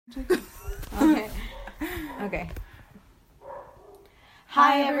Okay.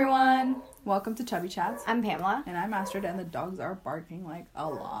 Hi everyone. Welcome to Chubby Chats. I'm Pamela. And I'm Astrid, and the dogs are barking like a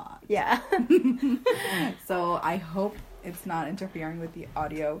lot. Yeah. So I hope it's not interfering with the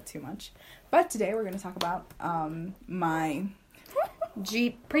audio too much. But today we're going to talk about my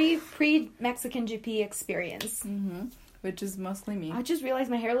pre-Mexican GP experience. Mm-hmm. Which is mostly me. I just realized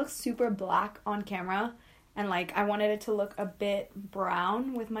my hair looks super black on camera. And, like, I wanted it to look a bit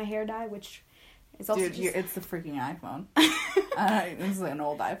brown with my hair dye, which is also it's the freaking iPhone. It's an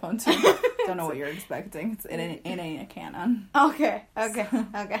old iPhone, too. Don't know what you're expecting. It ain't a Canon. Okay.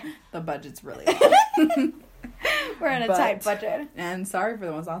 The budget's really low. We're in a tight budget. And sorry for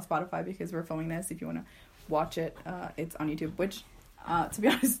the ones on Spotify, because we're filming this. If you want to watch it, it's on YouTube, which, to be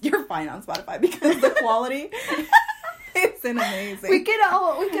honest, you're fine on Spotify, because the quality... It's amazing. We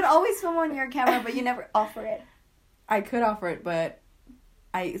could always film on your camera, but you never offer it. I could offer it, but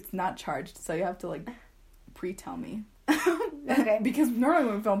it's not charged, so you have to like pre-tell me. Okay. Because normally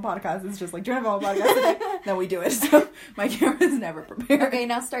when we film podcasts, it's just like, do you want to film a podcast today? Then we do it. So my camera's never prepared. Okay,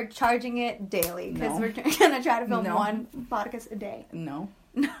 now start charging it daily, because we're gonna try to film one podcast a day. No.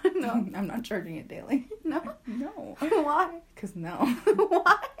 No. I'm not charging it daily. No. Why? Because no.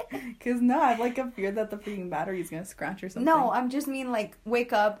 Why? Because no, I have like a fear that the freaking battery is gonna scratch or something. No, I'm just mean like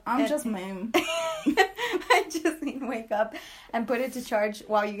wake up. I'm just ma'am. I just mean wake up and put it to charge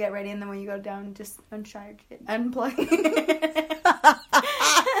while you get ready, and then when you go down, just uncharge it, unplug it. I'm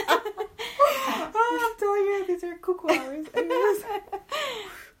telling you, these are cuckoo hours.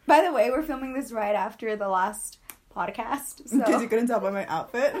 By the way, we're filming this right after the last podcast. So. Because you couldn't tell by my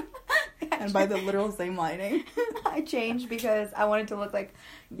outfit and by the literal same lighting. I changed because I wanted to look like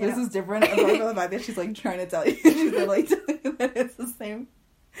this is different. Apart from the fact that she's like trying to tell you, she's like telling you that it's the same.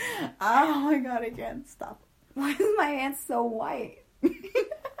 Oh my god, I can't stop. Why is my hand so white?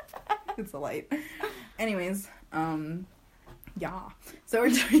 It's a light. Anyways, yeah. So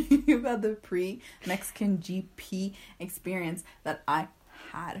we're talking about the pre-Mexican GP experience that I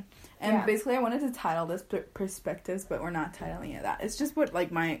had. And basically I wanted to title this Perspectives, but we're not titling it that. It's just what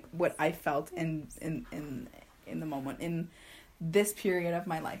I felt in the moment, in this period of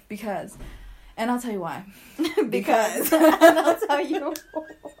my life. Because, and I'll tell you why. Because. And I'll tell you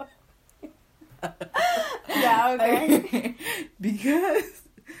yeah, okay. Because,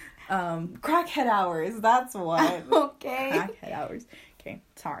 crackhead hours, that's what. Okay. Crackhead hours. Okay,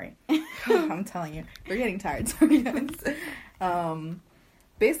 sorry. I'm telling you, we're getting tired. Sorry, guys.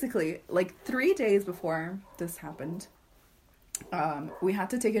 Basically, like 3 days before this happened, we had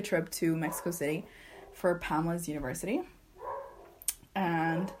to take a trip to Mexico City for Pamela's university.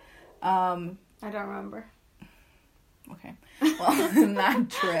 And, I don't remember. Okay. Well, in that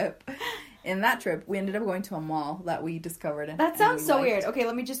trip, we ended up going to a mall that we discovered. That sounds so weird. Okay,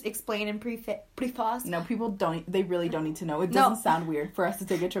 let me just explain and preface. No, people they really don't need to know. It doesn't sound weird for us to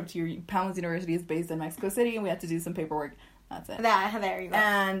take a trip to Pamela's university is based in Mexico City, and we had to do some paperwork. That's it. There you go.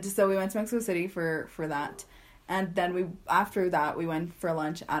 And so we went to Mexico City for that. And then after that, we went for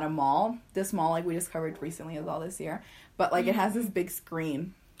lunch at a mall. This mall, like, we discovered recently as well this year. But, like, it has this big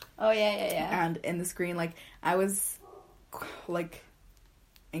screen. Oh, yeah. And in the screen, like, I was, like,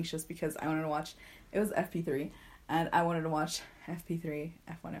 anxious because I wanted to watch, it was FP3. And I wanted to watch FP3,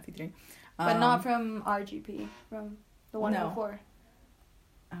 F1, FP3. But not from RGP, from the one before.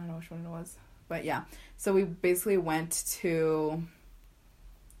 I don't know which one it was. But yeah, so we basically went to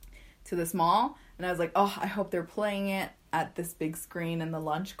this mall, and I was like, oh, I hope they're playing it at this big screen in the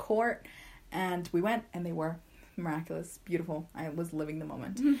lunch court. And we went, and they were miraculous, beautiful. I was living the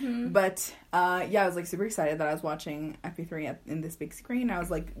moment. Mm-hmm. But yeah, I was like super excited that I was watching FP3 in this big screen. I was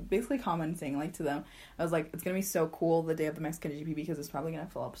like basically commenting like to them. I was like, it's gonna be so cool the day of the Mexican GP because it's probably gonna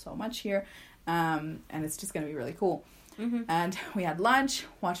fill up so much here, and it's just gonna be really cool. Mm-hmm. And we had lunch,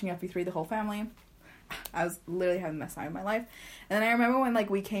 watching FP3, the whole family. I was literally having the best time of my life. And then I remember when, like,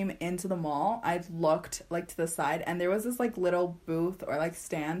 we came into the mall, I looked, like, to the side, and there was this, like, little booth or, like,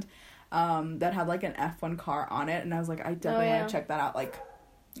 stand that had, like, an F1 car on it. And I was like, I definitely want to check that out, like,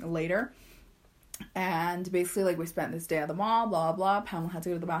 later. And basically, like, we spent this day at the mall, blah, blah. Pamela had to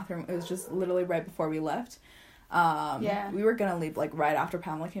go to the bathroom. It was just literally right before we left. We were gonna leave, like, right after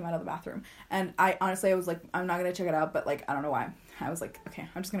Pamela came out of the bathroom. And I was like, I'm not gonna check it out, but, like, I don't know why. I was like, okay,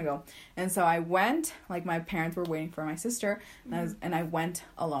 I'm just gonna go. And so I went, like, my parents were waiting for my sister, and I went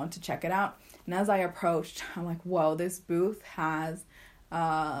alone to check it out. And as I approached, I'm like, whoa, this booth has,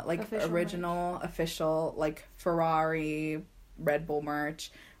 like, official, like, Ferrari, Red Bull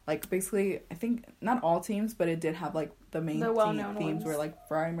merch. Like, basically, I think, not all teams, but it did have, like, the main themes were, like,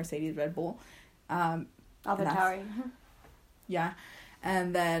 Ferrari, Mercedes, Red Bull. AlphaTauri. Yeah.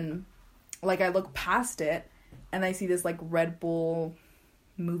 And then, like, I look past it, and I see this, like, Red Bull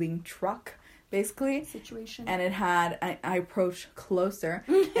moving truck, basically. Situation. And it had, I approached closer,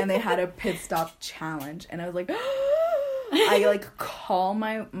 and they had a pit stop challenge. And I was like, I, like, call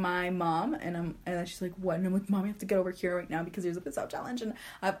my mom, and then she's like, what? And I'm like, Mom, you have to get over here right now because there's a pit stop challenge, and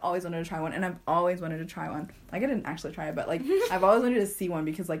I've always wanted to try one, and I've always wanted to try one. Like, I didn't actually try it, but, like, I've always wanted to see one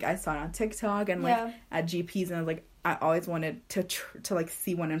because, like, I saw it on TikTok and, like, at GPs, and I was like, I always wanted to like,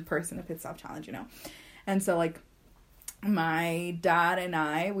 see one in person, a pit stop challenge, you know? And so, like, my dad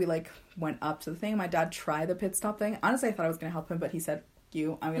and we, like, went up to the thing. My dad tried the pit stop thing. Honestly, I thought I was going to help him, but he said,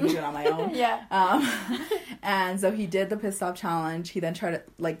 I'm gonna do it on my own. And so he did the pit stop challenge. He then tried it,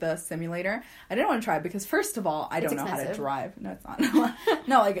 like, the simulator. I didn't want to try it because, first of all, I don't know how to drive. No, it's not.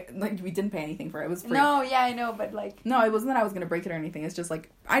 No, like we didn't pay anything for it. It was free. No, yeah, I know, but, like, no, it wasn't that I was gonna break it or anything. It's just,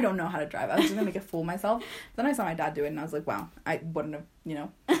 like, I don't know how to drive. I was just gonna make a fool of myself. Then I saw my dad do it, and I was like, wow, I wouldn't have, you know.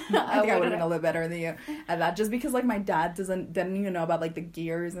 I think I would have been a little better than you at that, just because, like, my dad didn't even know about, like, the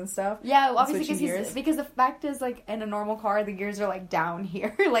gears and stuff. Yeah, obviously, because the fact is, like, in a normal car, the gears are, like, down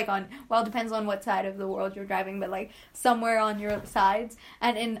here, like, on, well, it depends on what side of the world you're driving, but, like, somewhere on your sides,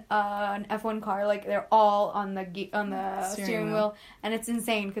 and in an F1 car, like, they're all on the steering wheel, and it's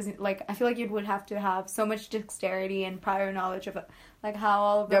insane, because, like, I feel like you would have to have so much dexterity and prior knowledge of, like, how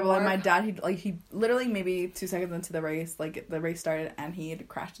all of them work. Like, my dad, he literally maybe 2 seconds into the race, like, the race started, and he had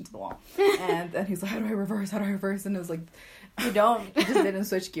crashed into the wall. And then he's like, how do I reverse? And it was like, you don't. He just didn't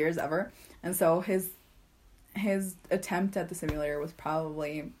switch gears ever. And so his attempt at the simulator was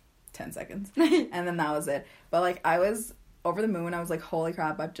probably 10 seconds. And then that was it. But, like, I was over the moon. I was like, holy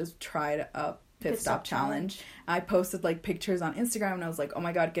crap, I've just tried a pit stop challenge. I posted, like, pictures on Instagram, and I was like, oh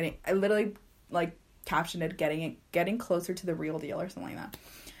my god, I literally, like, captioned it, getting closer to the real deal or something like that.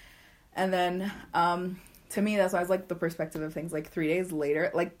 And then, to me, that's why I was like, the perspective of things, like, 3 days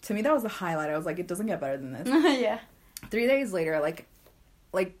later, like, to me, that was the highlight. I was like, it doesn't get better than this. Yeah. 3 days later, like,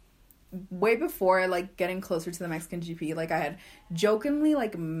 way before, like, getting closer to the Mexican GP, like, I had jokingly,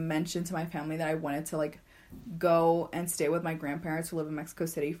 like, mentioned to my family that I wanted to, like, go and stay with my grandparents who live in Mexico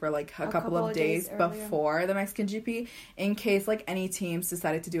City for, like, a couple of days before the Mexican GP, in case, like, any teams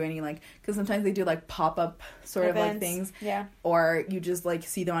decided to do any, like, because sometimes they do, like, pop-up sort events, of, like, things, yeah, or you just, like,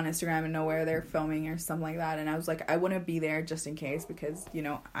 see them on Instagram and know where they're filming or something like that, and I was like, I wouldn't be there just in case, because, you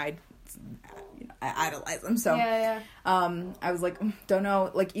know, I idolize them, so I was like, don't know,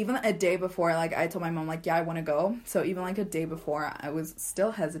 like, even a day before, like, I told my mom, like, yeah, I want to go, so even, like, a day before, I was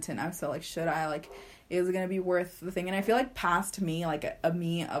still hesitant. I was still like, should I, like, is it gonna be worth the thing? And I feel like past me, like, a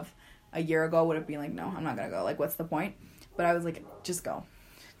me of a year ago would have been like, no, I'm not gonna go, like, what's the point? But I was like, just go.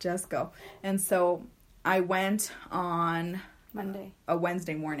 And so I went on a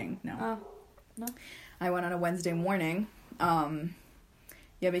Wednesday morning. No, I went on a Wednesday morning.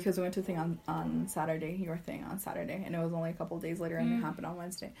 Yeah, because we went to the thing on Saturday, your thing on Saturday, and it was only a couple of days later, and it happened on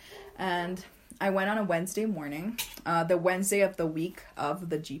Wednesday. And I went on a Wednesday morning, the Wednesday of the week of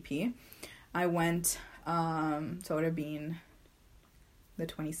the GP. I went, so it would have been the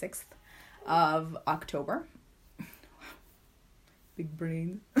 26th of October. Big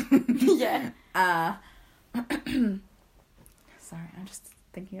brain. Yeah. Sorry, I'm just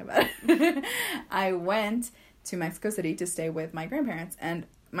thinking about it. I went to Mexico City to stay with my grandparents, and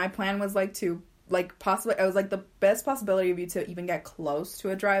my plan was, like, to, like, possibly, I was like, the best possibility of you to even get close to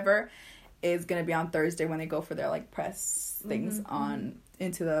a driver is gonna be on Thursday when they go for their, like, press things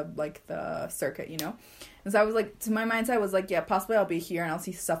into the, like, the circuit, you know? And so I was like, to my mindset, I was like, yeah, possibly I'll be here and I'll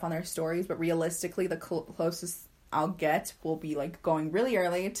see stuff on their stories, but realistically, the closest I'll get will be, like, going really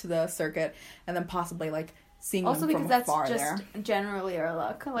early to the circuit, and then possibly, like, seeing also them from afar there. Also because that's just generally our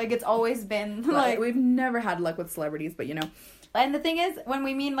luck. Like, it's always been, like... We've never had luck with celebrities, but, you know... And the thing is, when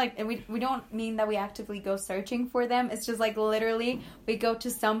we mean, like, and we don't mean that we actively go searching for them. It's just, like, literally, we go to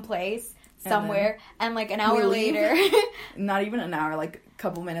some place, somewhere, and, like, an hour later... Not even an hour, like, a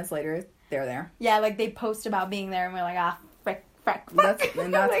couple minutes later, they're there. Yeah, like, they post about being there, and we're like, frick. That's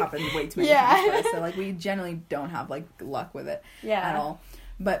like, happened way too many times for us, so, like, we generally don't have, like, luck with it at all.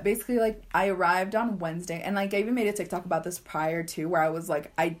 But basically, like, I arrived on Wednesday, and, like, I even made a TikTok about this prior to, where I was,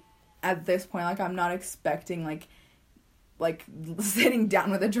 like, at this point, like, I'm not expecting, like, sitting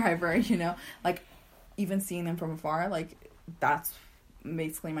down with a driver, you know? Like, even seeing them from afar, like, that's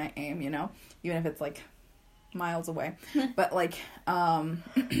basically my aim, you know? Even if it's, like, miles away. But, like,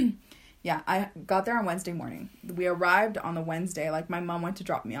 yeah, I got there on Wednesday morning. We arrived on the Wednesday, like, my mom went to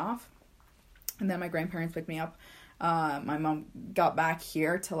drop me off, and then my grandparents picked me up. My mom got back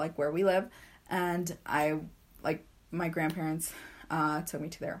here to, like, where we live, and my grandparents took me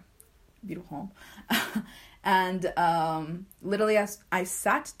to their beautiful home, And literally I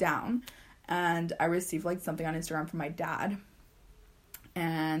sat down and I received like something on Instagram from my dad.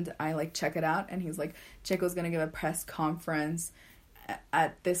 And I like check it out, and he's like, Checo's gonna give a press conference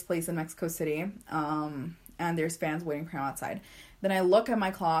at this place in Mexico City, and there's fans waiting for him outside. Then I look at my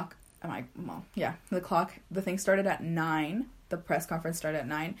clock. The thing started at 9. The press conference started at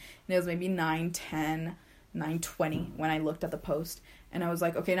 9, and it was maybe 9:10, 9:20 when I looked at the post, and I was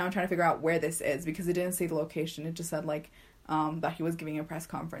like, okay, now I'm trying to figure out where this is, because it didn't say the location. It just said like that he was giving a press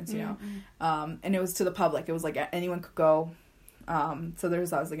conference, you know, and it was to the public. It was like anyone could go. So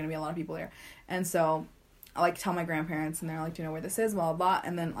there's obviously going to be a lot of people there. And so I like tell my grandparents, and they're like, do you know where this is? Blah, blah, blah.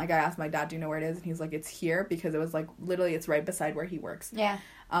 And then like I asked my dad, do you know where it is? And he's like, it's here, because it was like literally it's right beside where he works. Yeah.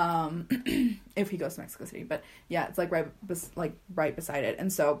 If he goes to Mexico City. But yeah, it's like right beside it.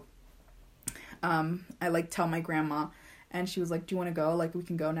 And so I like tell my grandma, and she was like, do you want to go? Like, we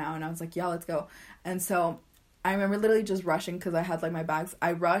can go now. And I was like, yeah, let's go. And so I remember literally just rushing, because I had like my bags.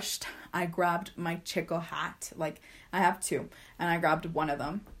 I rushed. I grabbed my Checo hat. Like, I have 2, and I grabbed one of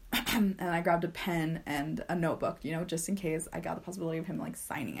them. And I grabbed a pen and a notebook, you know, just in case I got the possibility of him like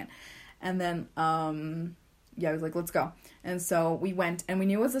signing it. And then I was like, let's go. And so we went, and we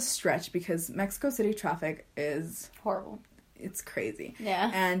knew it was a stretch, because Mexico City traffic is horrible. It's crazy.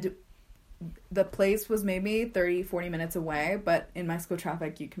 Yeah. And the place was maybe 30-40 minutes away, but in Mexico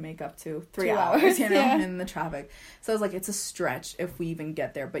traffic you can make up to 3 hours, you know, in the traffic. So I was like, it's a stretch if we even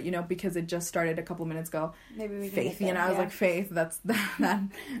get there. But, you know, because it just started a couple minutes ago, maybe we can Faith, get there, you know, I was like, Faith, that's that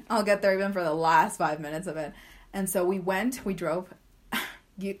I'll get there even for the last 5 minutes of it. And so we drove.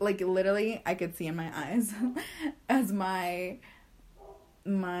 Like, literally, I could see in my eyes as my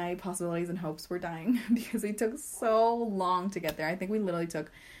possibilities and hopes were dying, because it took so long to get there. I think we literally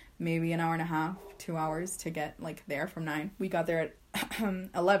took maybe an hour and a half, 2 hours to get like there from 9. We got there at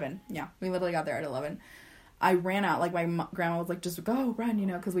 11. Yeah, we literally got there at 11. I ran out, like my grandma was like, just go, run, you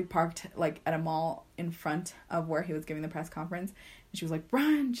know, because we parked like at a mall in front of where he was giving the press conference. And she was like,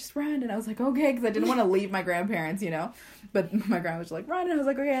 run, just run. And I was like, okay, because I didn't want to leave my grandparents, you know. But my grandma was like, run. And I was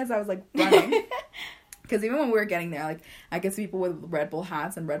like, okay. So I was like running. Because even when we were getting there, like, I could see people with Red Bull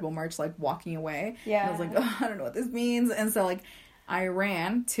hats and Red Bull merch, like, walking away. Yeah. And I was like, oh, I don't know what this means. And so, like, I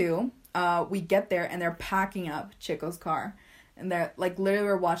ran to, we get there, and they're packing up Checo's car. And they're, like, literally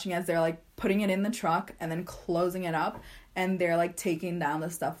we're watching as they're, like, putting it in the truck and then closing it up. And they're, like, taking down the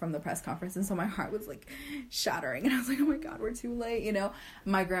stuff from the press conference. And so my heart was, like, shattering. And I was like, oh, my God, we're too late, you know?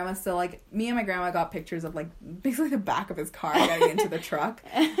 My grandma still, like, me and my grandma got pictures of, like, basically the back of his car getting into the truck.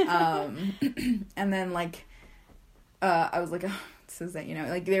 And then, like, I was like, oh, this is it, you know?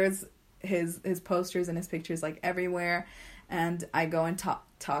 Like, there was his posters and his pictures, like, everywhere. And I go and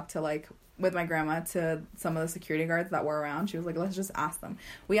talk to, like, with my grandma to some of the security guards that were around. She was like, let's just ask them.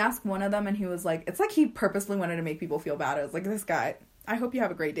 We asked one of them, and he was like, it's like he purposely wanted to make people feel bad. I was like, this guy, I hope you have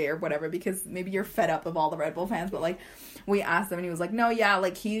a great day or whatever, because maybe you're fed up of all the Red Bull fans. But, like, we asked him, and he was like, no, yeah,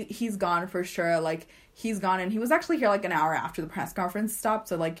 like, he's gone for sure. Like, he's gone. And he was actually here, like, an hour after the press conference stopped.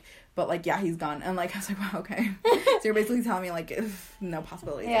 So, like, but, like, yeah, he's gone. And, like, I was like, wow, okay. So you're basically telling me, like, no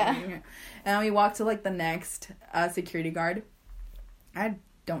possibility. Yeah. And we walked to, like, the next security guard. I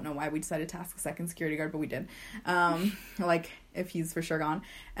don't know why we decided to ask a second security guard, but we did. Like, if he's for sure gone.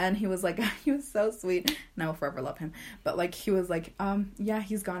 And he was like, he was so sweet, and I will forever love him. But, like, he was like, yeah,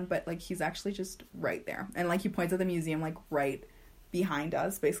 he's gone, but, like, he's actually just right there. And, like, he points at the museum, like, right behind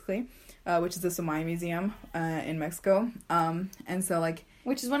us, basically, which is the Somaya Museum in Mexico. And so, like,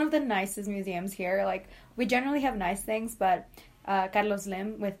 which is one of the nicest museums here. Like, we generally have nice things, but Carlos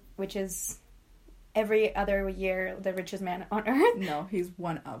Slim, which is every other year the richest man on earth. No, he's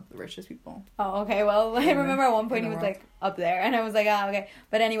one of the richest people. Oh, okay. Well, I remember at one point he was like up there, and I was like, ah, okay.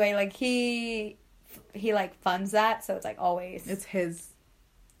 But anyway, like he like funds that, so it's like always. It's his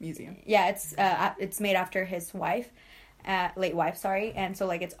museum. Yeah, it's made after his wife, late wife, sorry, and so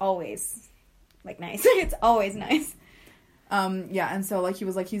like it's always like nice. It's always nice. Yeah, and so, like, he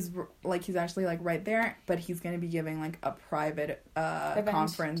was like, he's actually, like, right there, but he's gonna be giving, like, a private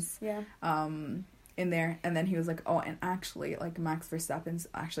conference. Yeah. In there, and then he was like, oh, and actually, like, Max Verstappen's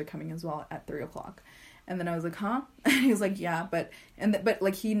actually coming as well at 3:00. And then I was like, huh? And he was like, yeah, but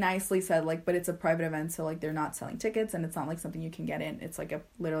like, he nicely said, like, but it's a private event, so, like, they're not selling tickets, and it's not like something you can get in. It's like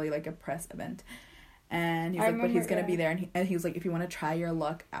literally like a press event. And he's like, but he's gonna be there, and he was like, if you want to try your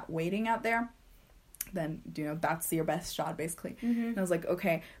luck at waiting out there, then, you know, that's your best shot, basically. Mm-hmm. And I was like,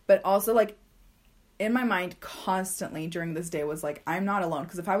 okay. But also, like, in my mind constantly during this day was like, I'm not alone,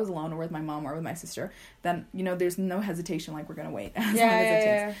 because if I was alone or with my mom or with my sister, then, you know, there's no hesitation, like, we're gonna wait as long as it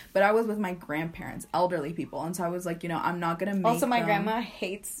takes. But I was with my grandparents, elderly people, and so I was like, you know, I'm not gonna make also my grandma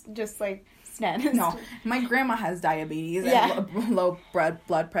hates just like stand. No, my grandma has diabetes and low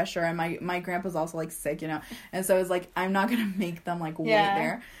blood pressure, and my grandpa's also like sick, you know, and so it's like I'm not gonna make them like wait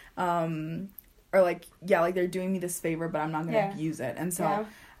there, or like like they're doing me this favor, but I'm not gonna abuse it, and so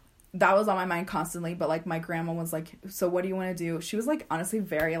that was on my mind constantly. But like my grandma was like, so what do you want to do? She was like honestly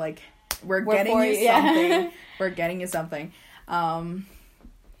very like, we're getting you something, we're getting you something, and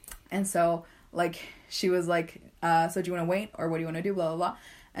so like she was like, so do you want to wait or what do you want to do, blah blah blah.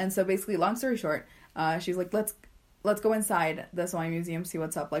 And so basically, long story short, she was like, let's go inside the Swan Museum, see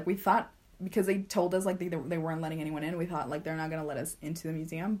what's up. Like, we thought, because they told us, like, they weren't letting anyone in, we thought, like, they're not going to let us into the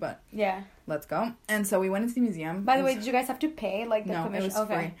museum, but let's go. And so we went into the museum. By the way, did you guys have to pay, like, the commission? No, it was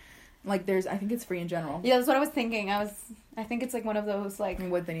free. Like, I think it's free in general. Yeah, that's what I was thinking. I think it's, like, one of those, like...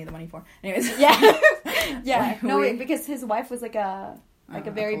 What they need the money for. Anyways. Yeah. No, because his wife was, like, a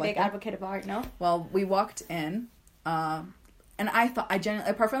very big advocate of art, no? Well, we walked in, and I thought,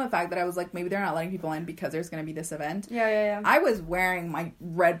 apart from the fact that I was like, maybe they're not letting people in because there's going to be this event. Yeah. I was wearing my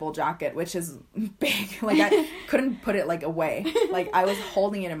Red Bull jacket, which is big. Like, I couldn't put it, like, away. Like, I was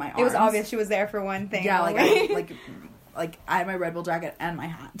holding it in my arms. It was obvious she was there for one thing. Yeah, like I had my Red Bull jacket and my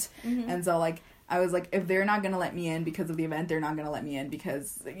hat. Mm-hmm. And so, like, I was like, if they're not going to let me in because of the event, they're not going to let me in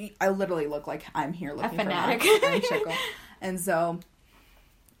because I literally look like I'm here looking for Max and Checo. And so,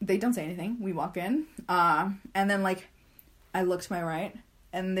 they don't say anything. We walk in. And then, like, I look to my right,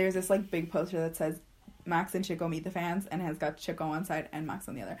 and there's this, like, big poster that says, Max and Checo meet the fans, and it has got Checo on one side and Max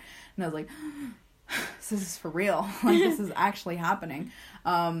on the other. And I was like, this is for real. Like, this is actually happening.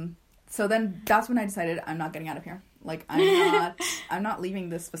 So then that's when I decided I'm not getting out of here. Like, I'm not leaving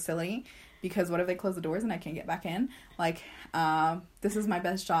this facility, because what if they close the doors and I can't get back in? Like, this is my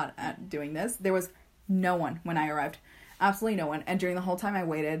best shot at doing this. There was no one when I arrived. Absolutely no one. And during the whole time I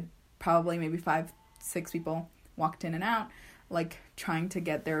waited, probably maybe 5-6 people walked in and out, like, trying to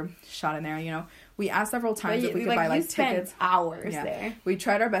get their shot in there, you know. We asked several times if we could buy, like, tickets. Hours there. We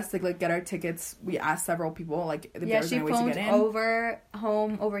tried our best to, like, get our tickets. We asked several people, like, if there was any way to get in. Yeah, she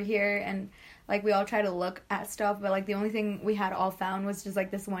phoned over here, and, like, we all tried to look at stuff, but, like, the only thing we had all found was just,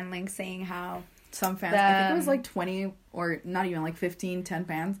 like, this one link saying how... Some fans, I think it was, like, 20, or not even, like, 15, 10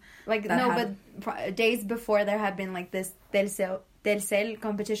 fans. Like, but days before there had been, like, this Telcel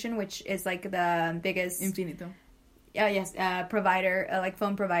competition, which is, like, the biggest... Infinito. Yes, provider, like,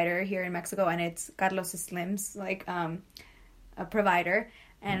 phone provider here in Mexico, and it's Carlos Slim's, like, a provider,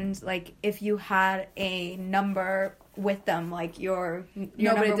 and, like, if you had a number with them, like, your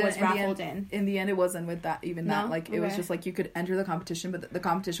number was raffled in. In the end, it wasn't with that, that, like, it was just, like, you could enter the competition, but the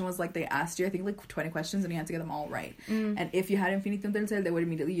competition was, like, they asked you, I think, like, 20 questions, and you had to get them all right, and if you had Infinito Telcel, they would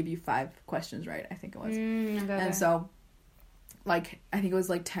immediately give you 5 questions right, I think it was, and so... Like, I think it was,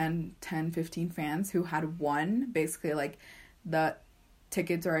 like, 10, 15 fans who had won, basically, like, the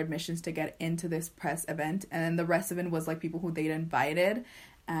tickets or admissions to get into this press event. And then the rest of it was, like, people who they'd invited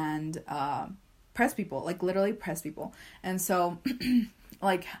and press people. Like, literally press people. And so,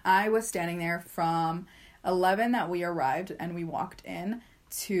 like, I was standing there from 11 that we arrived and we walked in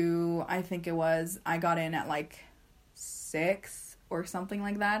to, I think it was, I got in at, like, 6 or something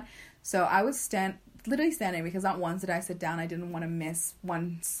like that. So I was literally standing because not once did I sit down. I didn't want to miss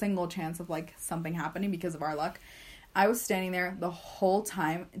one single chance of, like, something happening because of our luck. I was standing there the whole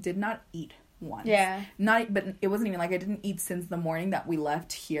time, did not eat once. Yeah. But it wasn't even, like, I didn't eat since the morning that we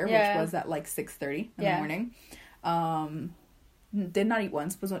left here, which was at, like, 6:30 in the morning. Did not eat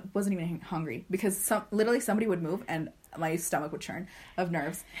once, wasn't even hungry because literally somebody would move and my stomach would churn of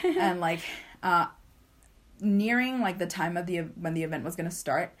nerves. And, like, nearing, like, the time of when the event was going to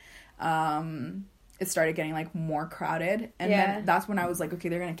start, it started getting, like, more crowded. And then that's when I was like, okay,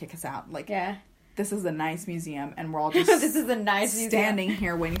 they're going to kick us out. Like, this is a nice museum, and we're all just this is a nice standing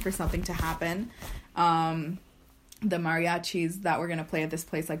here waiting for something to happen. The mariachis that were going to play at this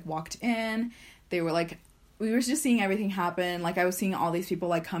place, like, walked in. They were, like... We were just seeing everything happen. Like, I was seeing all these people,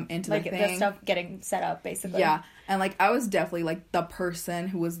 like, come into the thing. Like, the stuff getting set up, basically. Yeah. And, like, I was definitely, like, the person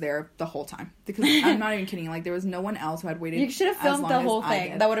who was there the whole time. Because I'm not even kidding. Like, there was no one else who had waited. You should have filmed the whole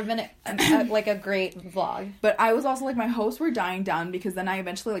thing. That would have been, like, a great vlog. But I was also, like, my hopes were dying down because then I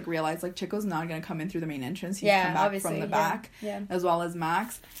eventually, like, realized, like, Checo's not going to come in through the main entrance. He's come back from the back. Yeah. As well as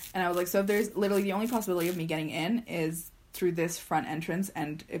Max. And I was like, so if there's literally the only possibility of me getting in is through this front entrance.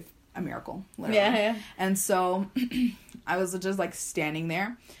 And if... a miracle, literally. Yeah. And so I was just, like, standing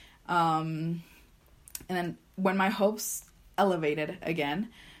there, and then when my hopes elevated again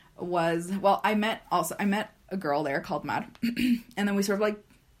was, well, I met a girl there called Mad, and then we sort of, like,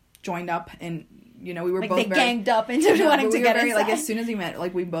 joined up in you know, we were like both they very, ganged up into wanting to get inside. like, as soon as we met,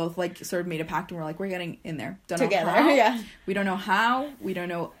 like, we both, like, sort of made a pact, and we're like, we're getting in there. Don't together. know how. Yeah. We don't know how. We don't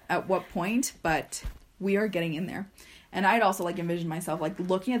know at what point, but we are getting in there. And I'd also, like, envisioned myself, like,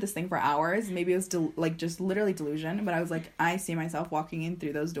 looking at this thing for hours. Maybe it was, like, just literally delusion. But I was like, I see myself walking in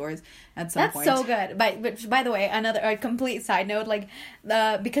through those doors at some point. That's so good. But by the way, a complete side note, like,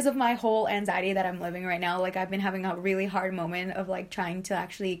 because of my whole anxiety that I'm living right now, like, I've been having a really hard moment of, like, trying to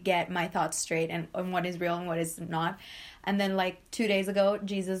actually get my thoughts straight and what is real and what is not. And then, like, 2 days ago,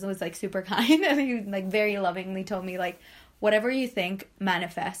 Jesus was, like, super kind. And he, like, very lovingly told me, like, whatever you think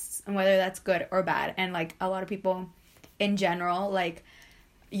manifests. And whether that's good or bad. And, like, a lot of people in general, like,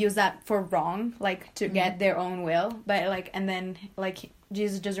 use that for wrong, like, to get their own will. But, like, and then, like,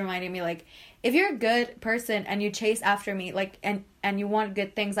 Jesus just reminded me, like, if you're a good person and you chase after me, like, and you want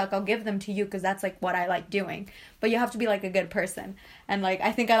good things, like, I'll give them to you because that's, like, what I like doing. But you have to be, like, a good person. And, like,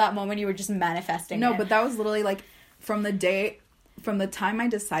 I think at that moment you were just manifesting No, it. but that was literally, like, from the time I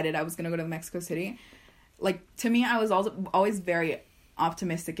decided I was going to go to Mexico City, like, to me, I was always very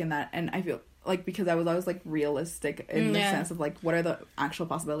optimistic in that. And I feel like, because I was always, like, realistic in the sense of, like, what are the actual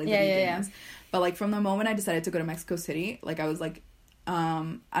possibilities of me doing this. But, like, from the moment I decided to go to Mexico City, like, I was like,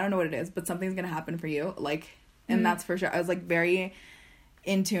 I don't know what it is, but something's gonna happen for you, like, and that's for sure. I was, like, very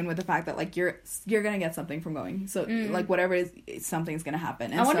in tune with the fact that, like, you're gonna get something from going. So, like, whatever it is, something's gonna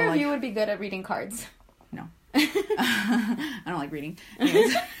happen. And I wonder so, if like, you would be good at reading cards. No. I don't like reading.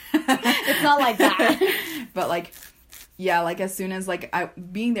 Anyways. It's not like that. But, like, yeah, like, as soon as, like,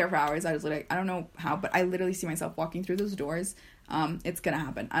 being there for hours, I was like, I don't know how, but I literally see myself walking through those doors. It's gonna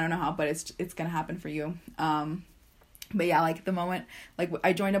happen. I don't know how, but it's gonna happen for you. But yeah, like, the moment, like,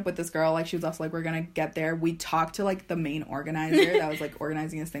 I joined up with this girl, like, she was also like, we're gonna get there. We talked to, like, the main organizer that was, like,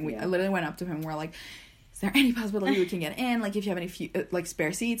 organizing this thing. I literally went up to him and we're like, is there any possibility we can get in? Like, if you have any like,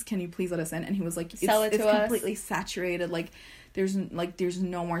 spare seats, can you please let us in? And he was like, it's completely saturated. Like, there's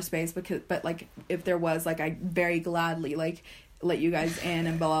no more space, but like, if there was, like, I'd very gladly, like, let you guys in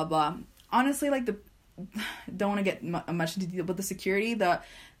and blah, blah, blah. Honestly, like, don't want to get much into detail, but the security, the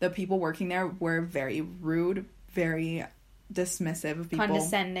people working there were very rude, very dismissive of people.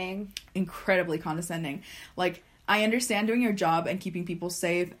 Condescending. Incredibly condescending. Like, I understand doing your job and keeping people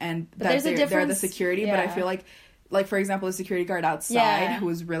safe and that they're the security, but I feel like, for example, the security guard outside who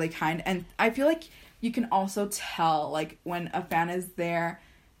was really kind, and I feel like you can also tell, like, when a fan is there,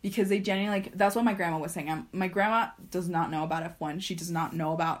 because they genuinely, like, that's what my grandma was saying. My grandma does not know about F1. She does not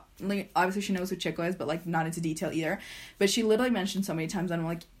know about, like, obviously she knows who Checo is, but, like, not into detail either. But she literally mentioned so many times, and I'm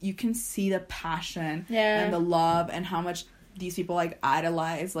like, you can see the passion and the love and how much these people, like,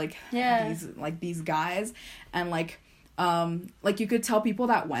 idolize, like, these guys. And, like, you could tell people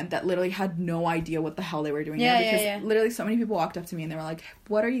that went that literally had no idea what the hell they were doing there, because literally so many people walked up to me and they were like,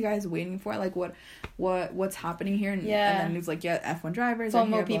 what are you guys waiting for? Like, what's happening here? And then it was like, F1 drivers are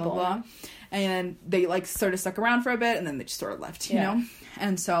here, people, blah, blah. And then they, like, sort of stuck around for a bit and then they just sort of left, you know?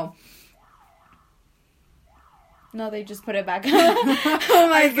 And so, no, they just put it back. Oh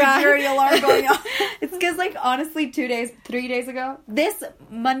my god. Security alarm going off. It's because, like, honestly, 3 days ago, this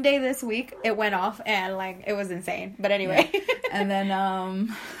Monday this week, it went off, and, like, it was insane. But anyway. Yeah. And then,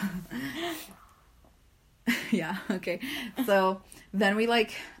 yeah, okay. So, then we,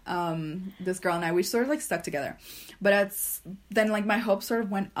 like, this girl and I, we sort of, like, stuck together. But then, like, my hopes sort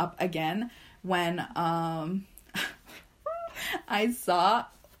of went up again when, I saw,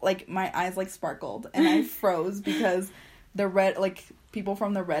 like, my eyes, like, sparkled, and I froze because people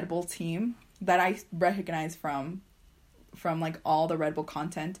from the Red Bull team that I recognize from, like, all the Red Bull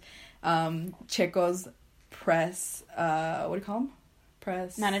content, Checo's press, what do you call him?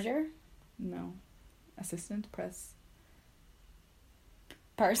 Press... Manager? No. Assistant? Press...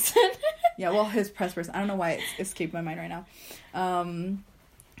 Person? Yeah, well, his press person. I don't know why it's escaped my mind right now.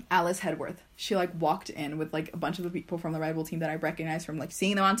 Alice Hedworth. She, like, walked in with, like, a bunch of the people from the Red Bull team that I recognized from, like,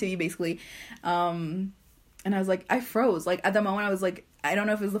 seeing them on TV, basically. And I was, like, I froze. Like, at the moment, I was, like, I don't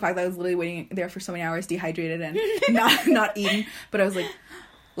know if it was the fact that I was literally waiting there for so many hours, dehydrated and not eating, but I was, like,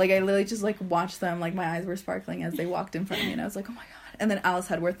 I literally just, like, watched them. Like, my eyes were sparkling as they walked in front of me, and I was, like, oh, my God. And then Alice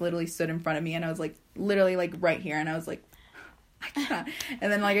Hedworth literally stood in front of me, and I was, like, literally, like, right here, and I was, like, I can't.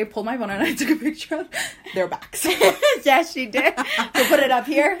 And then, like, I pulled my phone out and I took a picture of their backs. Yes, she did. To put it up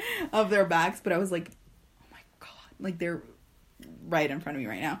here. Of their backs. But I was like, oh my God. Like, they're right in front of me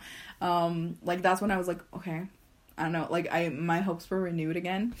right now. Like, that's when I was like, okay. I don't know. Like, my hopes were renewed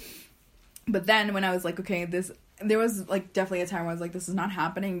again. But then when I was like, okay, there was, like, definitely a time where I was like, this is not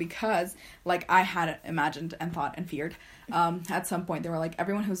happening, because, like, I had imagined and thought and feared. At some point, they were like,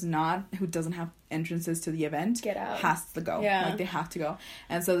 everyone who doesn't have entrances to the event get out, has to go. Yeah. Like, they have to go.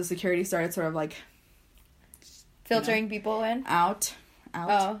 And so the security started sort of, like, Filtering people in? Out.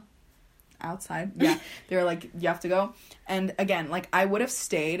 Oh. Outside. Yeah. They were like, you have to go. And again, like, I would have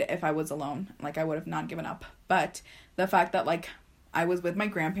stayed if I was alone. Like, I would have not given up. But the fact that, like, I was with my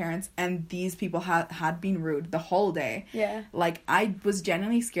grandparents and these people had been rude the whole day. Yeah. Like, I was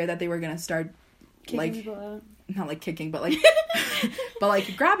genuinely scared that they were going to start, Kicking like, people out. Not, like, kicking, but, like, but,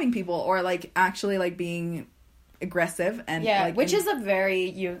 like, grabbing people or, like, actually, like, being aggressive. And yeah, like, which is a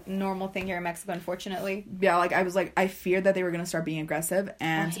very normal thing here in Mexico, unfortunately. Yeah, like, I was, like, I feared that they were going to start being aggressive.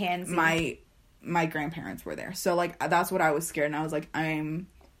 And handsy. my grandparents were there. So, like, that's what I was scared. And I was, like, I've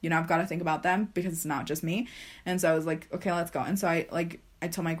got to think about them because it's not just me. And so I was like, okay, let's go. And so I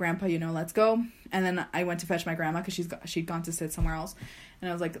told my grandpa, let's go. And then I went to fetch my grandma because she'd gone to sit somewhere else. And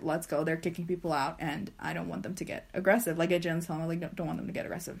I was like, let's go. They're kicking people out and I don't want them to get aggressive. Like, I didn't tell them, like, don't want them to get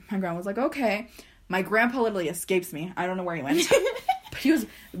aggressive. My grandma was like, okay. My grandpa literally escapes me. I don't know where he went. But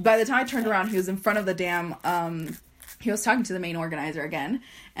by the time I turned around, he was in front of the damn, he was talking to the main organizer again.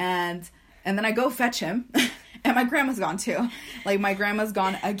 And then I go fetch him. And my grandma's gone too. Like, my grandma's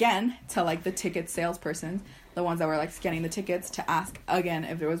gone again to, like, the ticket salesperson, the ones that were, like, scanning the tickets, to ask again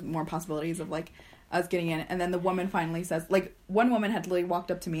if there was more possibilities of, like, us getting in. And then the woman finally says, like, one woman had literally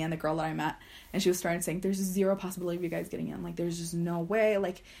walked up to me and the girl that I met, and she was starting saying, there's zero possibility of you guys getting in. Like, there's just no way.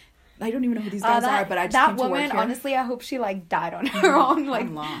 Like, I don't even know who these guys are, but I just came to work here. That woman, honestly, I hope she, like, died on her own. Like,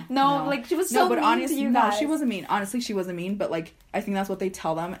 no, like, she was so mean to you guys. No, she wasn't mean. Honestly, she wasn't mean, but, like, I think that's what they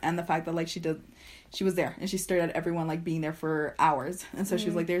tell them, and the fact that, like, she was there, and she stared at everyone, like, being there for hours, and so she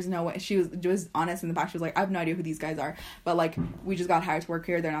was like, there's no way. She was honest in the back. She was like, I have no idea who these guys are, but, like, we just got hired to work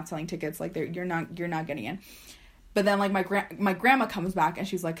here. They're not selling tickets. Like, you're not getting in. But then, like, my grandma comes back, and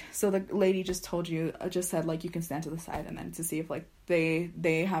she's like, so the lady just said, like, you can stand to the side, and then to see if, like,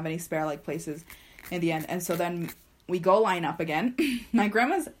 they have any spare, like, places in the end. And so then we go line up again. My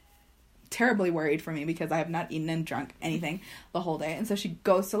grandma's terribly worried for me because I have not eaten and drunk anything the whole day. And so she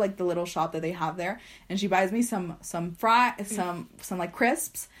goes to, like, the little shop that they have there, and she buys me some like,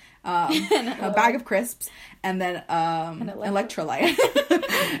 crisps, a bag of crisps, and then an electrolyte.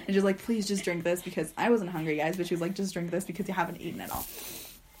 And she's like, please just drink this, because I wasn't hungry, guys, but she was like, just drink this because you haven't eaten at all.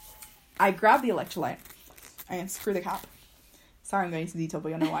 I grab the electrolyte. I unscrew the cap. Sorry, I'm going into detail, but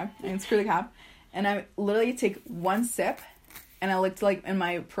you'll know why. I unscrew the cap, and I literally take one sip, and I looked, like, in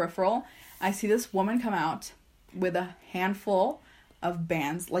my peripheral, I see this woman come out with a handful of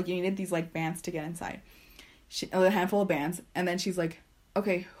bands. Like, you needed these, like, bands to get inside. A handful of bands, and then she's like,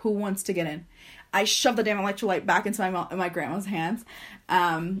 okay, who wants to get in? I shove the damn electrolyte back into my grandma's hands,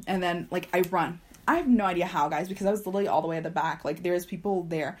 and then, like, I run. I have no idea how, guys, because I was literally all the way at the back. Like, there's people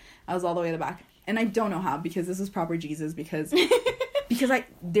there. I was all the way at the back, and I don't know how, because this is proper Jesus, because I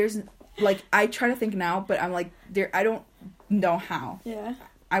try to think now, but I'm like, I don't know how. Yeah.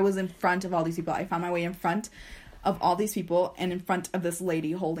 I was in front of all these people. I found my way in front of all these people and in front of this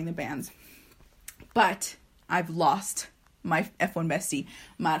lady holding the bands. But I've lost my F1 bestie,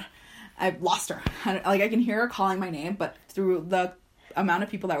 Mar. I've lost her. Like, I can hear her calling my name, but through the amount of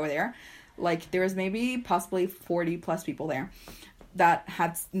people that were there, like, there was maybe possibly 40 plus people there that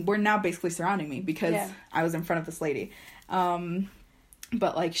were now basically surrounding me because I was in front of this lady.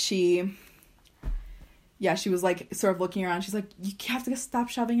 But, like, she was, like, sort of looking around. She's like, you have to stop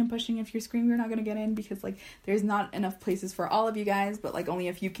shoving and pushing. If you're screaming, you're not going to get in, because, like, there's not enough places for all of you guys, but, like, only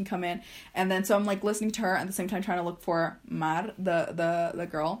a few can come in. And then, so I'm, like, listening to her at the same time trying to look for Mar, the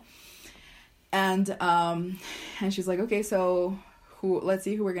girl. And she's like, okay, so let's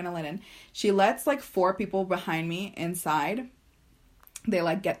see who we're going to let in. She lets, like, 4 people behind me inside. They,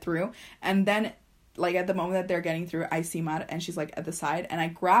 like, get through. And then, like, at the moment that they're getting through, I see Mar, and she's, like, at the side, and I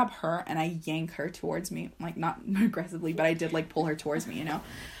grab her, and I yank her towards me. Like, not aggressively, but I did, like, pull her towards me,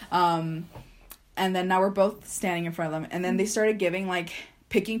 and then now we're both standing in front of them, and then they started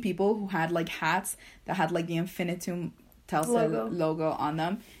picking people who had, like, hats that had, like, the Infinitum Telcel logo on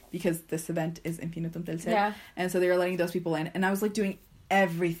them, because this event is Infinitum Telcel. Yeah. And so they were letting those people in, and I was, like, doing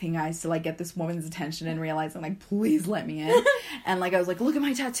everything, guys, to, like, get this woman's attention and realize, I'm like, please let me in. And, like, I was like, look at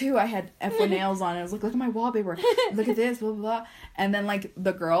my tattoo. I had F1 nails on. I was like, look at my wallpaper. Look at this, blah, blah, blah. And then, like,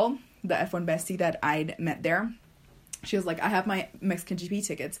 the girl, the F1 bestie that I'd met there, she was like, I have my Mexican GP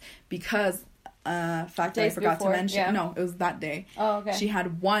tickets, because fact that I forgot to mention. Yeah. No, it was that day. Oh, okay. She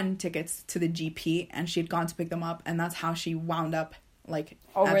had won tickets to the GP, and she had gone to pick them up, and that's how she wound up, like,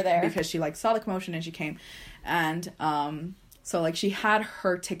 over there, because she, like, saw the commotion and she came. And so, like, she had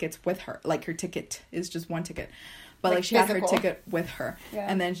her tickets with her. Like, her ticket is just one ticket. But, like, she physical. Had her ticket with her. Yeah.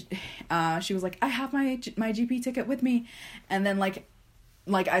 And then she was like, I have my GP ticket with me. And then, like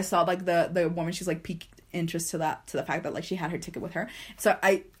I saw, like, the woman, she's, like, piqued interest to the fact that, like, she had her ticket with her. So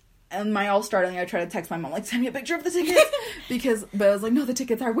I and my all startling, I tried to text my mom, like, send me a picture of the tickets, but I was like, no, the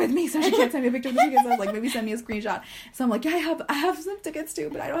tickets are with me, so she can't send me a picture of the tickets. I was like, maybe send me a screenshot. So I'm like, yeah, I have some tickets too,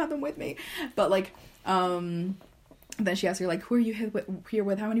 but I don't have them with me. But like, then she asked her, like, who are you here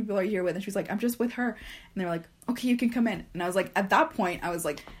with? How many people are you here with? And she was like, I'm just with her. And they were like, okay, you can come in. And I was like, at that point, I was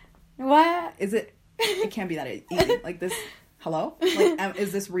like, what? It can't be that easy. Like, this, hello? Like,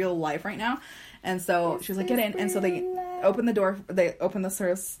 is this real life right now? And so she was like, get in. And so they opened the door. They opened the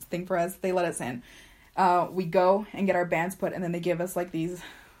service thing for us. They let us in. We go and get our bands put, and then they give us, like, these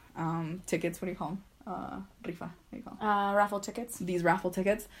tickets. What do you call them? Rifa. What do you call them? Raffle tickets. These raffle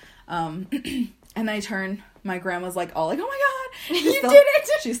tickets. And I turn. My grandma's, like, all like, oh, my God. You did it!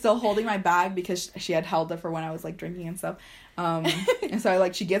 She's still holding my bag because she had held it for when I was, like, drinking and stuff. And so,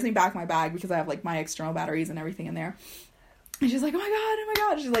 like, she gives me back my bag because I have, like, my external batteries and everything in there. And she's like, oh my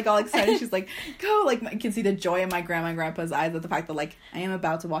God. She's, like, all excited. She's like, go. Like, you can see the joy in my grandma and grandpa's eyes at the fact that, like, I am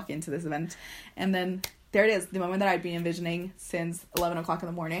about to walk into this event. And then there it is. The moment that I'd been envisioning since 11 o'clock in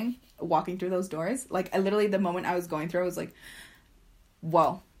the morning, walking through those doors. Like, I literally, the moment I was going through, I was like,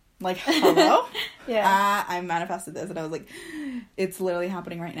 whoa. Like, hello? Yeah. I manifested this. And I was like, it's literally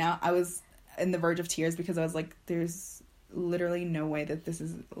happening right now. I was in the verge of tears because I was like, there's literally no way that this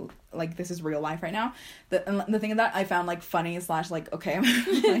is real life right now. The thing that I found, like, funny / like, okay,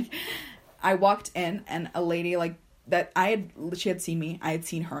 like, I walked in and a lady, like, that she had seen me. I had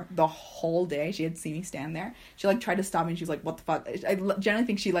seen her the whole day. She had seen me stand there. She, like, tried to stop me and she was like, what the fuck? I generally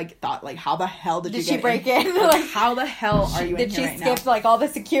think she, like, thought, like, how the hell did you get break in? in? Like, how the hell are you in here right now? Did she skip, like, all the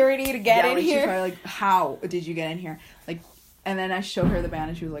security to get in here? She probably, like, how did you get in here? Like, and then I showed her the band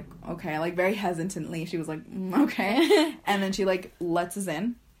and she was like, okay. Like, very hesitantly, she was like, okay. And then she, like, lets us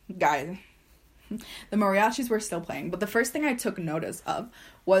in. Guys, the mariachis were still playing. But the first thing I took notice of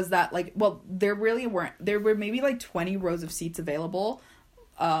was that, like, well, there were maybe, like, 20 rows of seats available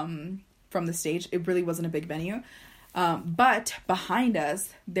from the stage. It really wasn't a big venue. But behind us,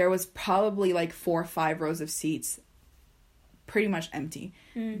 there was probably, like, 4 or 5 rows of seats pretty much empty,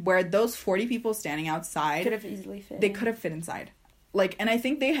 where those 40 people standing outside could have easily fit. They could have fit inside, like, and I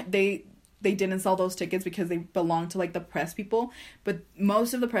think they didn't sell those tickets because they belonged to, like, the press people, but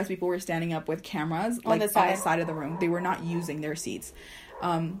most of the press people were standing up with cameras, like, on the side of the room. They were not using their seats,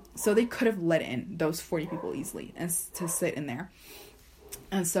 so they could have let in those 40 people easily and to sit in there.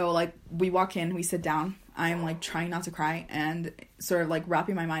 And so, like, we walk in, we sit down. I'm, like, trying not to cry and sort of, like,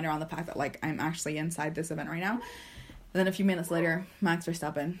 wrapping my mind around the fact that, like, I'm actually inside this event right now. And then a few minutes later, Max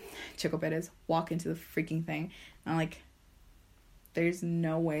Verstappen, Checo Perez, walk into the freaking thing. And I'm like, there's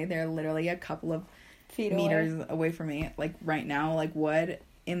no way. They're literally a couple of meters away from me, like, right now. Like, what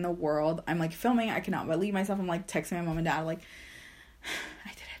in the world? I'm, like, filming. I cannot believe myself. I'm, like, texting my mom and dad, like,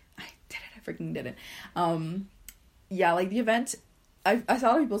 I did it. I freaking did it. Yeah, like, the event, I saw a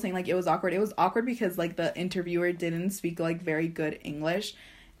lot of people saying, like, it was awkward. It was awkward because, like, the interviewer didn't speak, like, very good English.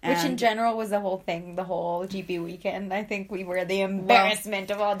 Which in general was the whole thing, the whole GP weekend. I think we were the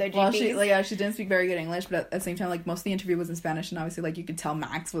embarrassment of all the GPs. Well, she didn't speak very good English, but at the same time, like, most of the interview was in Spanish, and obviously, like, you could tell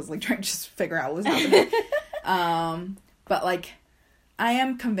Max was, like, trying to just figure out what was happening. But, like, I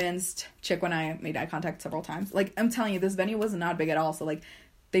am convinced Chick and I made eye contact several times. Like, I'm telling you, this venue was not big at all, so, like,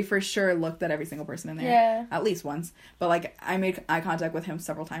 they for sure looked at every single person in there. Yeah. At least once. But, like, I made eye contact with him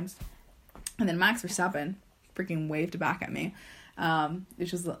several times. And then Max Verstappen freaking waved back at me.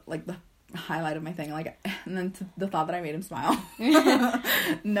 Which was, like, the highlight of my thing. Like, and then the thought that I made him smile.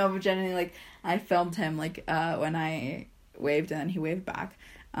 No, but genuinely, like, I filmed him, like, when I waved and he waved back.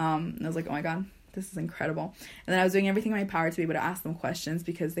 And I was like, oh my God, this is incredible. And then I was doing everything in my power to be able to ask them questions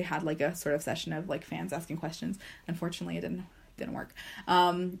because they had, like, a sort of session of, like, fans asking questions. Unfortunately, it didn't work.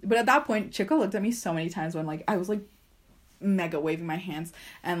 But at that point, Chico looked at me so many times when, like, I was, like, mega waving my hands,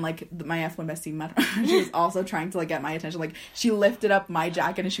 and, like, my F1 bestie she was also trying to, like, get my attention. Like, she lifted up my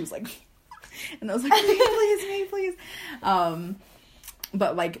jacket and she was like and I was like, please.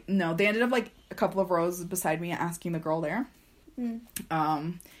 But, like, no, they ended up, like, a couple of rows beside me asking the girl there. And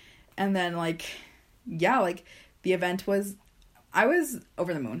then, like, yeah, like, the event I was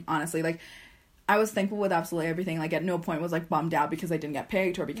over the moon, honestly. Like, I was thankful with absolutely everything. Like, at no point was, like, bummed out because I didn't get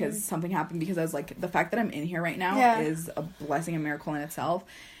picked or because something happened, because I was like, the fact that I'm in here right now is a blessing, a miracle in itself.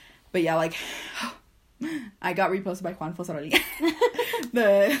 But yeah, like, I got reposted by Juan Fosaroli,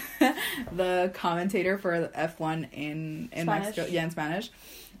 the commentator for F1 in Mexico. Yeah, in Spanish.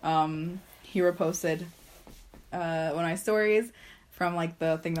 He reposted one of my stories from, like,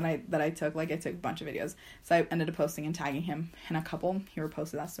 the thing that I took. Like, I took a bunch of videos, so I ended up posting and tagging him in a couple. He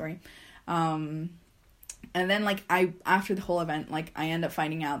reposted that story. And then, like, after the whole event, like, I end up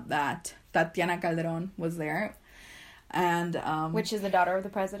finding out that Tatiana Calderon was there. And which is the daughter of the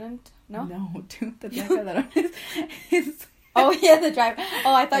president? No, dude, the guy that is. Oh yeah, the driver.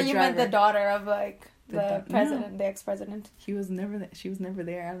 Oh, I thought you driver. meant the daughter of like the president, the ex-president. He was never. She was never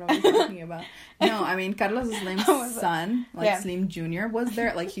there. I don't know what you're talking about. No, I mean Carlos Slim's son, Slim Jr. was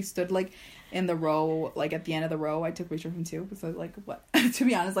there. Like he stood like in the row, like at the end of the row. I took a picture of him too. So like, what? To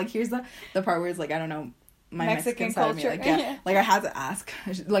be honest, like here's the part where it's like I don't know. My Mexican side culture. Of me, like, like I had to ask.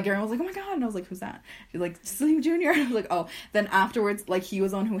 Like everyone was like, "Oh my god!" And I was like, "Who's that?" She's like, "Slim Jr." And I was like, "Oh." Then afterwards, like he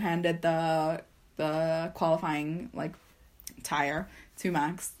was the one who handed the qualifying like tire to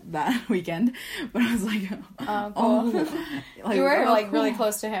Max that weekend. But I was like, cool. Like, you were like cool. really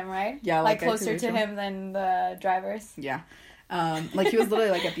close to him, right? Yeah, like closer to him than the drivers. Yeah, like he was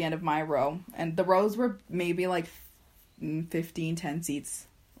literally like at the end of my row, and the rows were maybe like 10 seats.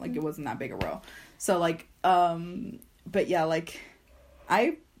 Like it wasn't that big a row. So like, but yeah, like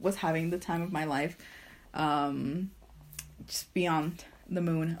I was having the time of my life, just beyond the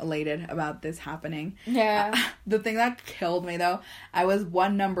moon elated about this happening. Yeah. The thing that killed me though, I was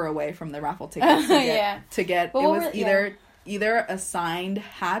one number away from the raffle tickets to get well, it was either a signed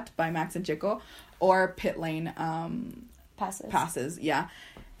hat by Max and Checo or pit lane passes. Yeah.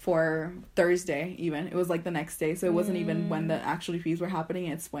 For Thursday, even. It was like the next day, so it wasn't even when the actual GPs were happening,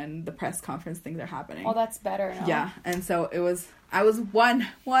 it's when the press conference things are happening. Oh, that's better, no? Yeah, and so I was one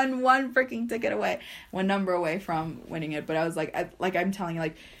freaking ticket away, one number away from winning it, but I was like, I'm telling you,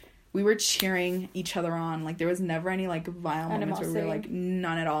 like, we were cheering each other on, like, there was never any, like, vile moments where we were, like,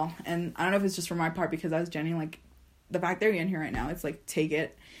 none at all, and I don't know if it's just for my part, because I was genuinely, like, the fact they're in here right now, it's like, take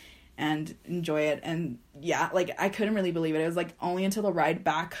it, and enjoy it, and yeah, like I couldn't really believe it. It was like only until the ride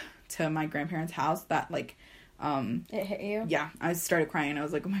back to my grandparents' house that like it hit you. Yeah, I started crying and I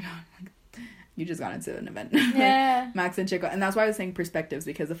was like, oh my god, like, you just got into an event. Yeah. Max and Checo, and that's why I was saying perspectives,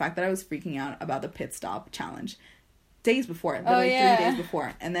 because the fact that I was freaking out about the pit stop challenge days before, literally 3 days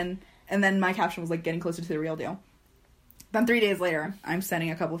before, and then my caption was like getting closer to the real deal. Then 3 days later, I'm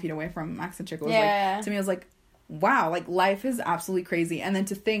standing a couple feet away from Max and Checo. Like, to me, I was like, wow, like, life is absolutely crazy. And then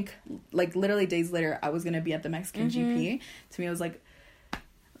to think, like, literally days later, I was going to be at the Mexican GP. To me, I was like,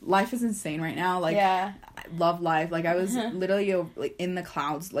 life is insane right now. Like, I love life. Like, I was literally, like, in the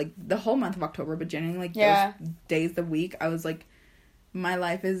clouds, like, the whole month of October, but genuinely, like, those days, the week, I was like, my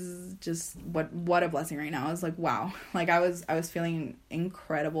life is just, what a blessing right now. I was like, wow. Like, I was feeling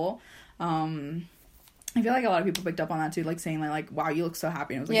incredible. I feel like a lot of people picked up on that, too, like, saying, like, wow, you look so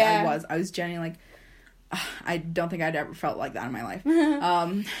happy. And I was like, I was genuinely, like, I don't think I'd ever felt like that in my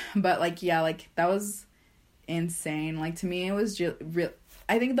life. But like, yeah, like that was insane. Like to me, it was just real.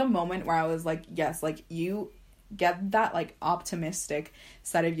 I think the moment where I was like, yes, like you get that like optimistic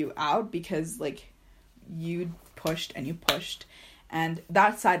side of you out because like you pushed and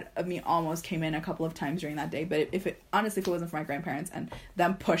that side of me almost came in a couple of times during that day. But if it wasn't for my grandparents and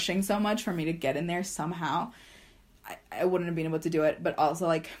them pushing so much for me to get in there somehow, I wouldn't have been able to do it. But also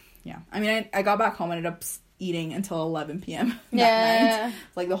like, yeah, I mean, I got back home and ended up eating until 11 p.m. that night.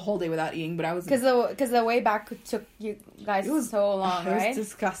 Like the whole day without eating, but I was... Because the way back took you guys so long, right? It was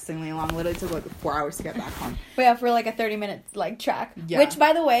disgustingly long. Literally took like 4 hours to get back home. But yeah, for like a 30-minute like track. Yeah. Which,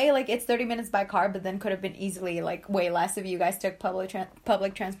 by the way, like it's 30 minutes by car, but then could have been easily like way less if you guys took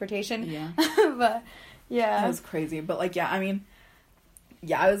public transportation. Yeah. But yeah. It was crazy. But like, yeah, I mean,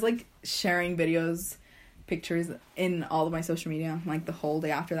 yeah, I was like sharing videos... pictures in all of my social media like the whole day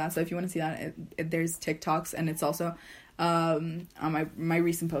after that, so if you want to see that, there's TikToks, and it's also on my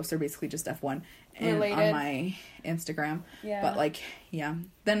recent posts are basically just F1 and on my Instagram. But like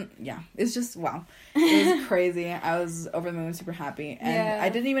then it's just wow, it was crazy. I was over the moon, super happy, and I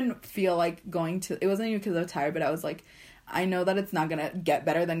didn't even feel like going to, it wasn't even because I was tired, but I was like, I know that it's not gonna get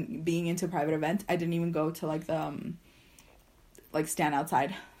better than being into a private event. I didn't even go to like the like stand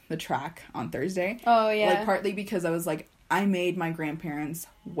outside the track on Thursday. Oh yeah. Like partly because I was like, I made my grandparents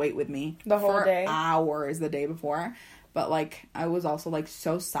wait with me the whole day, hours the day before, but like I was also like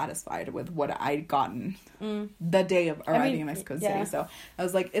so satisfied with what I'd gotten the day of arriving in Mexico City. So I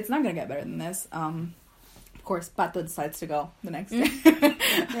was like, it's not gonna get better than this. Of course, Pato decides to go the next day.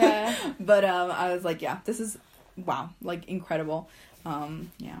 But I was like, yeah, this is wow, like incredible.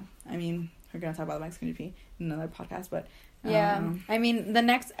 Yeah, I mean, we're gonna talk about the Mexican GP in another podcast, but I mean, the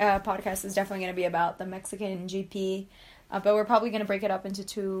next podcast is definitely going to be about the Mexican GP, but we're probably going to break it up into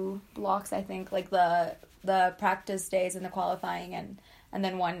 2 blocks, I think, like the practice days and the qualifying, and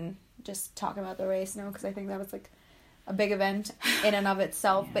then one just talking about the race, because I think that was like a big event in and of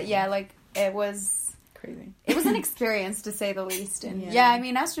itself. But yeah, like it was crazy. It was an experience to say the least, and I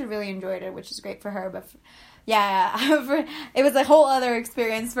mean, Astrid really enjoyed it, which is great for her, but Yeah, it was a whole other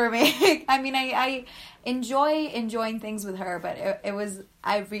experience for me. I mean, I enjoying things with her, but it was,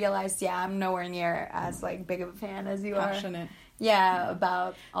 I realized, yeah, I'm nowhere near as, like, big of a fan as you are. Passionate. Yeah,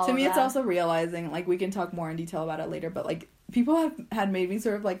 about all To me, of it's that. also realizing, like, we can talk more in detail about it later, but, like, people had made me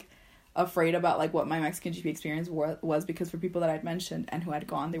sort of, like, afraid about, like, what my Mexican GP experience was, because for people that I'd mentioned and who had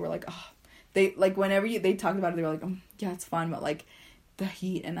gone, they were like, oh, they, like, whenever they talked about it, they were like, yeah, it's fun, but, like, the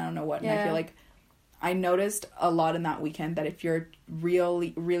heat and I don't know what. And I feel like I noticed a lot in that weekend that if you're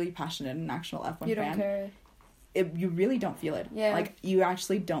really, really passionate and an actual F1 you fan, don't care. You really don't feel it. Yeah. Like, you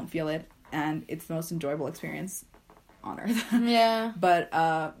actually don't feel it, and it's the most enjoyable experience on earth. Yeah. But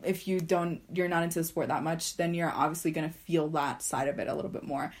if you're not into the sport that much, then you're obviously going to feel that side of it a little bit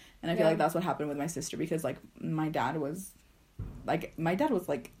more. And I feel like that's what happened with my sister, because, like, my dad was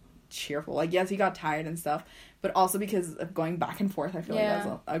cheerful. Like, yes, he got tired and stuff, but also because of going back and forth, I feel like that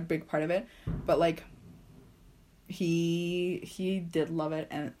was a big part of it. But, like, he did love it,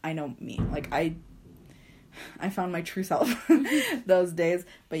 and I know me. Like, I found my true self those days.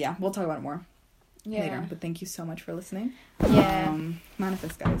 But yeah, we'll talk about it more later. But thank you so much for listening. Yeah.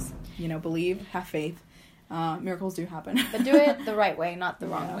 Manifest, guys. You know, believe, have faith. Miracles do happen. But do it the right way, not the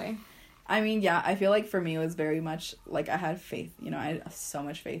wrong way. I mean, yeah, I feel like for me it was very much like I had faith. You know, I had so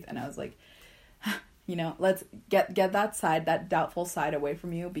much faith, and I was like, you know, let's get that doubtful side away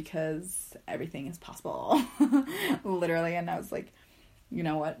from you, because everything is possible. Literally. And I was like, you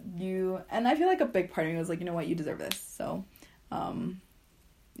know what, and I feel like a big part of me was like, you know what, you deserve this. So,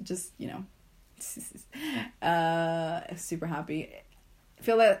 just, you know, super happy. I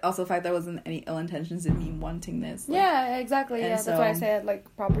feel that also the fact there wasn't any ill intentions in me wanting this. Like, yeah, exactly. Yeah, that's why I say it,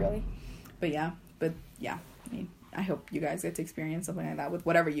 like, properly. But yeah, I mean, I hope you guys get to experience something like that with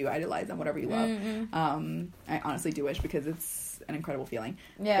whatever you idolize and whatever you love. Mm-hmm. I honestly do wish, because it's an incredible feeling.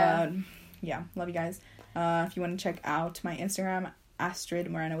 Yeah. But, yeah, love you guys. If you want to check out my Instagram, Astrid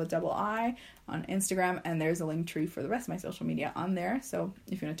Moreno with double I on Instagram, and there's a link tree for the rest of my social media on there. So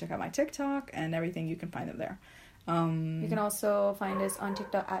if you want to check out my TikTok and everything, you can find them there. You can also find us on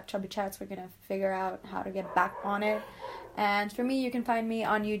TikTok at Chubby Chats. We're gonna figure out how to get back on it. And for me, you can find me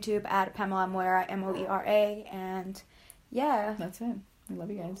on YouTube at Pamela Moira, Moera. And yeah, that's it. I love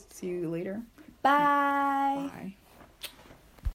you guys. See you later. Bye. Bye.